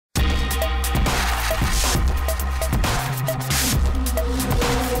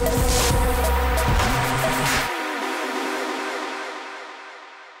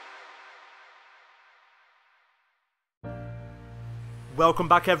Welcome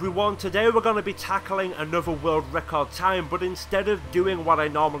back everyone. Today we're going to be tackling another world record time, but instead of doing what I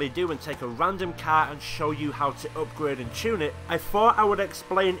normally do and take a random car and show you how to upgrade and tune it, I thought I would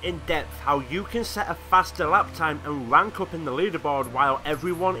explain in depth how you can set a faster lap time and rank up in the leaderboard while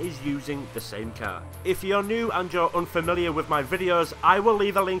everyone is using the same car. If you're new and you're unfamiliar with my videos, I will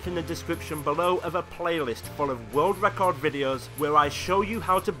leave a link in the description below of a playlist full of world record videos where I show you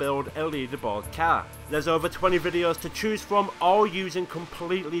how to build a leaderboard car. There's over 20 videos to choose from, all using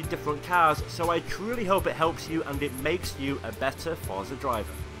completely different cars, so I truly hope it helps you and it makes you a better Forza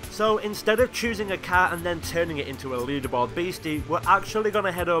driver. So instead of choosing a car and then turning it into a leaderboard beastie, we're actually going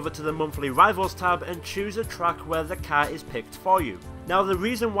to head over to the monthly rivals tab and choose a track where the car is picked for you. Now the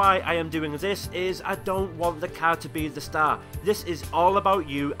reason why I am doing this is I don't want the car to be the star. This is all about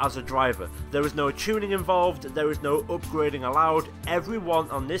you as a driver. There is no tuning involved, there is no upgrading allowed. Everyone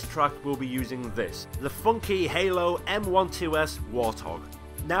on this track will be using this, the funky Halo M12S Warthog.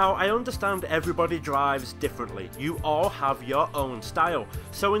 Now, I understand everybody drives differently, you all have your own style,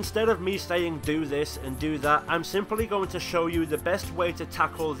 so instead of me saying do this and do that, I'm simply going to show you the best way to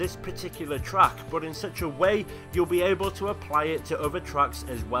tackle this particular track, but in such a way you'll be able to apply it to other tracks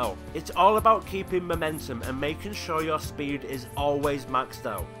as well. It's all about keeping momentum and making sure your speed is always maxed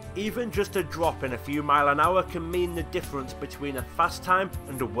out. Even just a drop in a few miles an hour can mean the difference between a fast time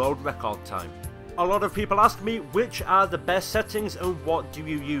and a world record time. A lot of people ask me which are the best settings and what do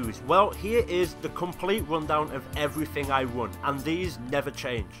you use. Well, here is the complete rundown of everything I run, and these never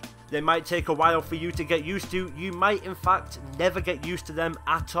change. They might take a while for you to get used to, you might in fact never get used to them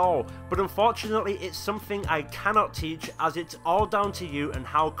at all, but unfortunately it's something I cannot teach as it's all down to you and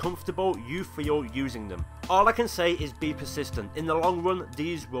how comfortable you feel using them. All I can say is be persistent, in the long run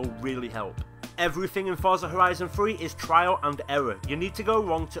these will really help. Everything in Forza Horizon 3 is trial and error. You need to go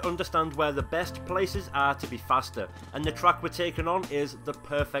wrong to understand where the best places are to be faster, and the track we're taking on is the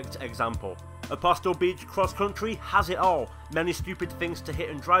perfect example. Apostle Beach Cross Country has it all. Many stupid things to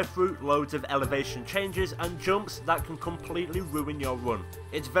hit and drive through, loads of elevation changes and jumps that can completely ruin your run.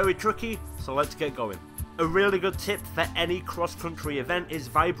 It's very tricky, so let's get going. A really good tip for any cross-country event is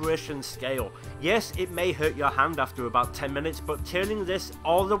vibration scale. Yes, it may hurt your hand after about 10 minutes, but turning this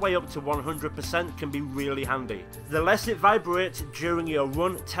all the way up to 100% can be really handy. The less it vibrates during your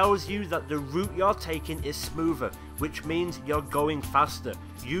run tells you that the route you're taking is smoother, which means you're going faster.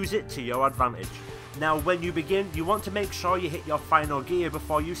 Use it to your advantage. Now when you begin, you want to make sure you hit your final gear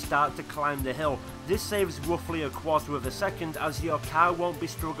before you start to climb the hill. This saves roughly a quarter of a second as your car won't be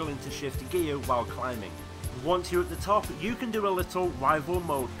struggling to shift gear while climbing. Once you're at the top, you can do a little rival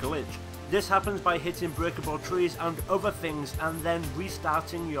mode glitch. This happens by hitting breakable trees and other things and then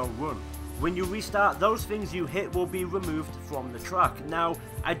restarting your run. When you restart, those things you hit will be removed from the track. Now,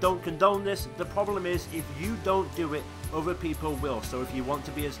 I don't condone this, the problem is if you don't do it, other people will, so if you want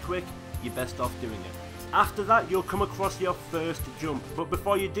to be as quick, you're best off doing it. After that, you'll come across your first jump, but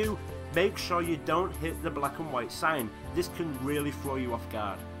before you do, make sure you don't hit the black and white sign. This can really throw you off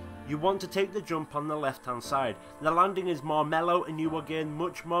guard. You want to take the jump on the left hand side. The landing is more mellow and you will gain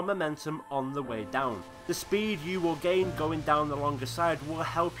much more momentum on the way down. The speed you will gain going down the longer side will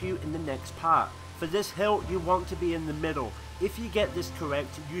help you in the next part. For this hill you want to be in the middle. If you get this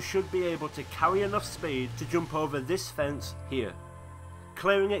correct, you should be able to carry enough speed to jump over this fence here.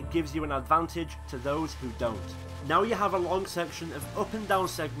 Clearing it gives you an advantage to those who don't. Now you have a long section of up and down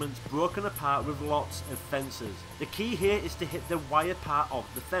segments broken apart with lots of fences. The key here is to hit the wire part of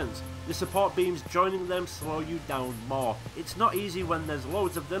the fence. The support beams joining them slow you down more. It's not easy when there's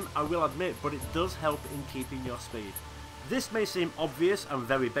loads of them, I will admit, but it does help in keeping your speed. This may seem obvious and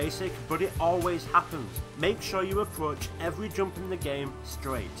very basic, but it always happens. Make sure you approach every jump in the game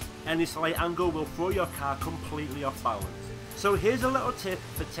straight. Any slight angle will throw your car completely off balance. So here's a little tip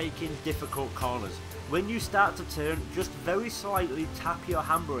for taking difficult corners. When you start to turn, just very slightly tap your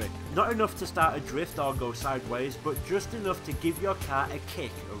handbrake. Not enough to start a drift or go sideways, but just enough to give your car a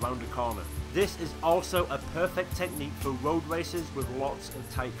kick around a corner. This is also a perfect technique for road races with lots of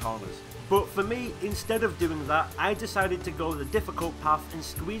tight corners. But for me, instead of doing that, I decided to go the difficult path and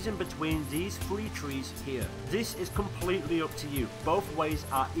squeeze in between these three trees here. This is completely up to you, both ways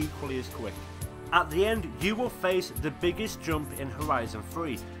are equally as quick. At the end, you will face the biggest jump in Horizon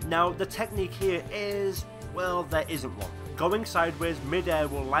 3. Now, the technique here is, well, there isn't one. Going sideways mid-air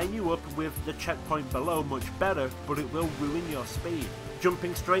will line you up with the checkpoint below much better, but it will ruin your speed.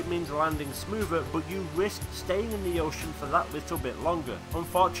 Jumping straight means landing smoother, but you risk staying in the ocean for that little bit longer.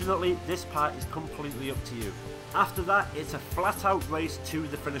 Unfortunately, this part is completely up to you. After that, it's a flat out race to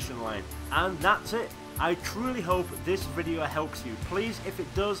the finishing line. And that's it. I truly hope this video helps you. Please, if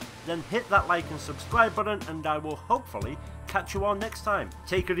it does, then hit that like and subscribe button, and I will hopefully catch you all next time.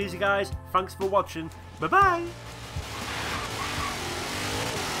 Take it easy guys, thanks for watching, bye bye!